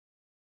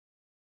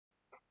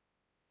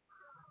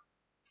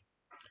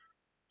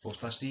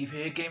Four-star Steve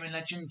here, Gaming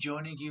Legend,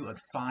 joining you at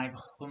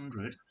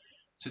 500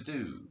 to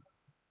do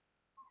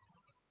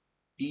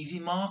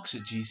easy marks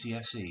at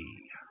GCSE.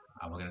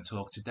 And we're going to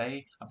talk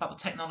today about the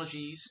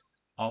technologies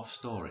of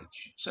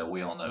storage. So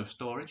we all know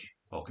storage,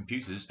 or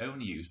computers,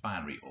 only use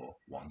binary or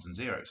ones and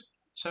zeros.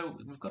 So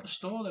we've got to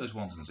store those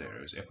ones and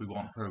zeros if we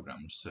want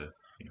programs to,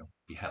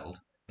 be held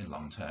in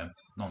long-term,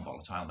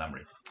 non-volatile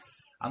memory.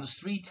 And there's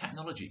three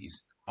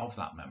technologies of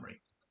that memory.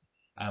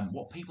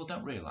 What people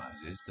don't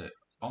realise is that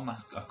on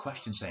a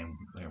question saying,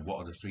 what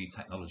are the three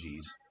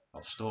technologies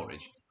of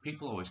storage,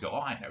 people always go,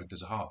 I know,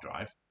 there's a hard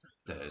drive,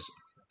 there's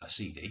a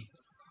CD,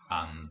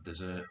 and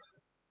there's a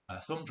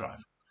thumb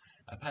drive,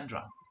 a pen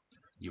drive,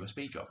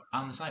 USB drive.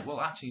 And it's like, well,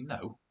 actually,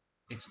 no,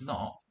 it's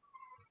not.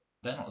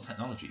 They're not the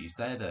technologies.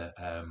 They're the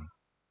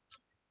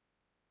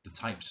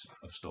types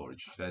of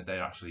storage.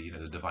 They're actually,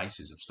 the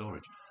devices of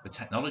storage. The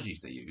technologies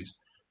they use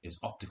is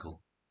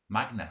optical,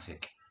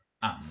 magnetic,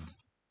 and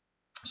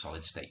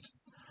solid state.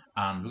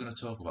 And we're going to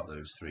talk about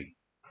those three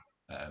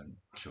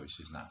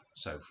choices now.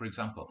 So, for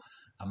example,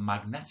 a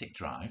magnetic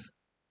drive,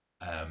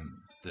 a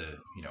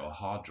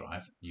hard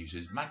drive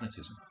uses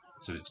magnetism.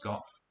 So it's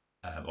got,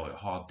 or a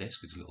hard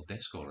disk, it's a little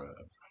disk or a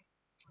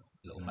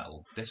little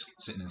metal disk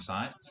sitting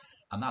inside,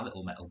 and that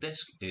little metal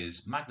disk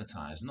is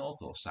magnetized north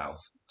or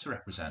south to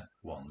represent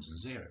ones and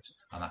zeros.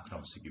 And that can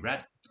obviously be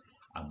red.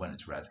 And when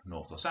it's red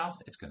north or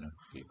south, it's going to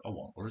give a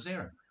 1 or a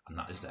 0. And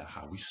that is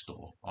how we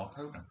store our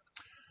program.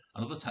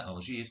 Another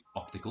technology is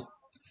optical.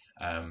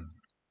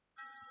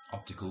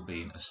 Optical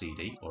being a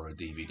CD or a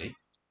DVD.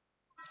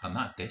 And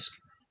that disc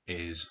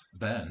is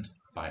burned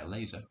by a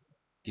laser,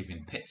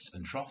 giving pits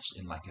and troughs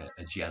in like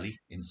a jelly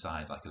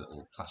inside like a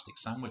little plastic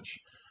sandwich.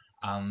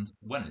 And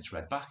when it's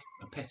read back,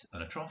 a pit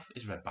and a trough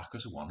is read back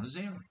as a 1 and a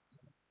 0.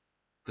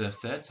 The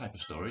third type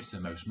of storage, the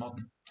most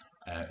modern,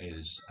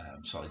 is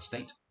solid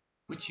state,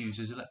 which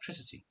uses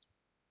electricity.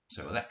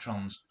 So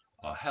electrons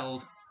are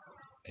held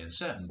in a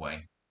certain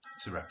way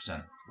to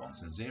represent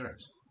ones and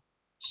zeros.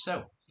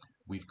 So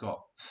we've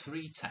got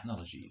three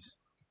technologies: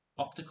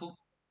 optical,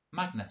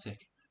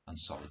 magnetic, and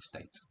solid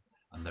state.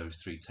 And those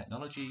three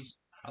technologies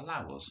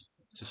allow us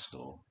to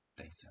store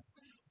data.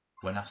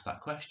 When asked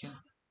that question,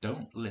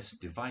 don't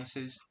list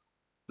devices,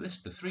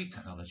 list the three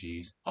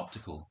technologies: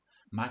 optical,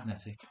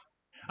 magnetic,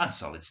 and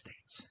solid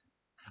state.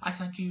 I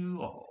thank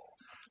you all.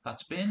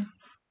 That's been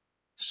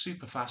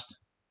super fast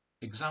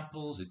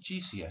examples at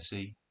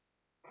GCSE.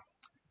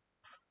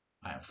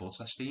 I am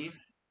Steve,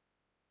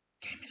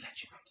 Gaming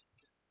Legend.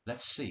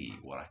 Let's see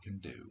what I can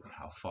do and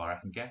how far I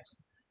can get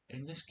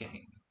in this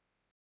game.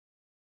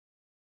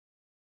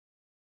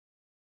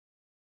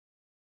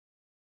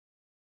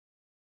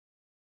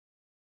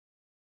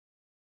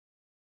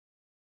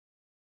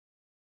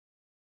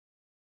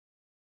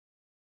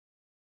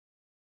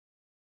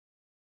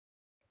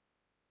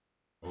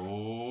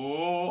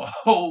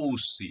 Oh,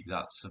 see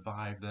that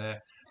survive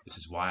there. This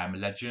is why I'm a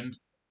legend.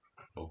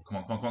 Oh, come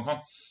on, come on, come on, come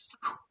on.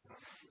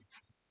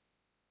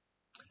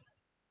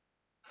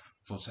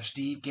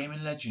 Steve,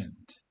 Gaming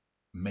Legend.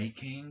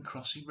 Making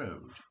Crossy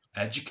Road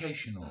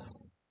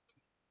educational.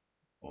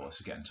 Oh, this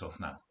is getting tough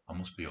now. I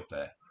must be up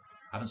there.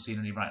 I haven't seen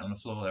any writing on the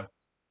floor though,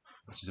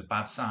 which is a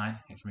bad sign.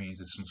 It means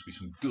there must be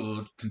some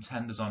good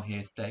contenders on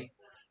here today.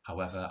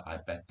 However, I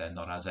bet they're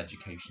not as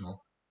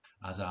educational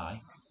as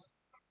I.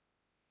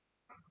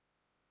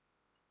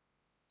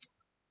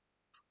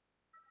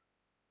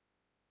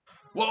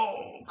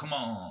 Whoa, come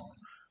on.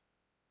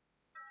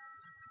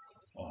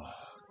 Oh,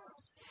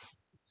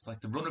 it's like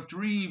the run of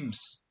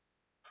dreams.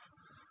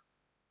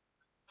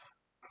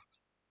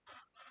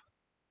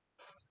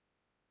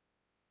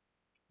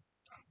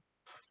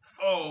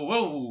 Oh,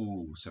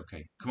 whoa. It's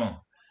okay. Come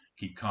on.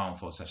 Keep calm,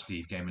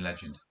 Steve, Gaming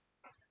Legend.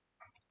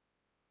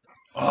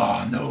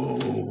 Oh,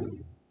 no.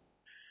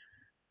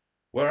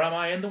 Where am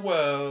I in the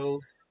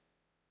world?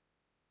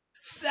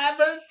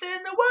 7th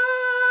in the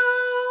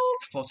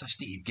world!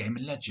 Steve,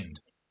 Gaming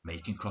Legend.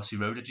 Making Crossy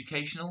Road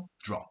educational?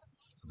 Drop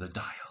the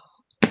dial.